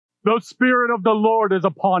The Spirit of the Lord is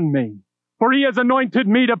upon me, for he has anointed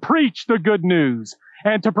me to preach the good news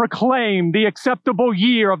and to proclaim the acceptable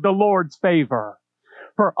year of the Lord's favor.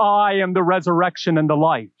 For I am the resurrection and the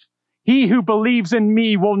life. He who believes in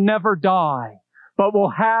me will never die, but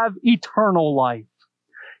will have eternal life.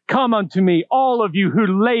 Come unto me, all of you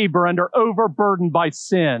who labor and are overburdened by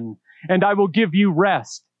sin, and I will give you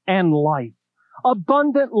rest and life,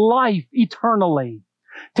 abundant life eternally.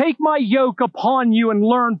 Take my yoke upon you and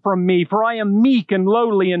learn from me, for I am meek and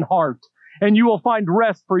lowly in heart, and you will find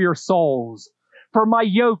rest for your souls. For my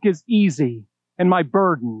yoke is easy and my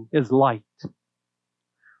burden is light.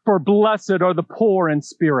 For blessed are the poor in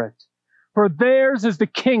spirit, for theirs is the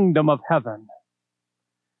kingdom of heaven.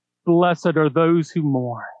 Blessed are those who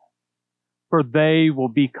mourn, for they will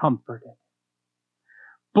be comforted.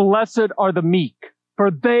 Blessed are the meek,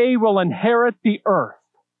 for they will inherit the earth.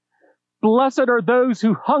 Blessed are those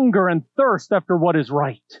who hunger and thirst after what is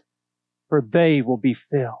right, for they will be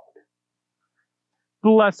filled.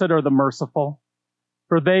 Blessed are the merciful,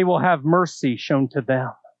 for they will have mercy shown to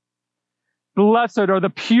them. Blessed are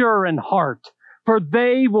the pure in heart, for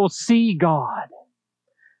they will see God.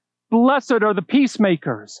 Blessed are the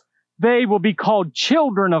peacemakers, they will be called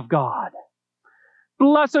children of God.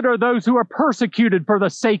 Blessed are those who are persecuted for the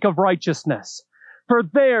sake of righteousness, for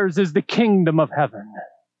theirs is the kingdom of heaven.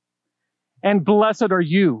 And blessed are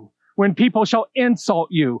you when people shall insult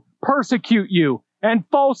you, persecute you, and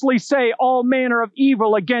falsely say all manner of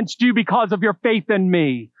evil against you because of your faith in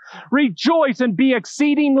me. Rejoice and be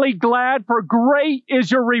exceedingly glad, for great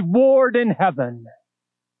is your reward in heaven.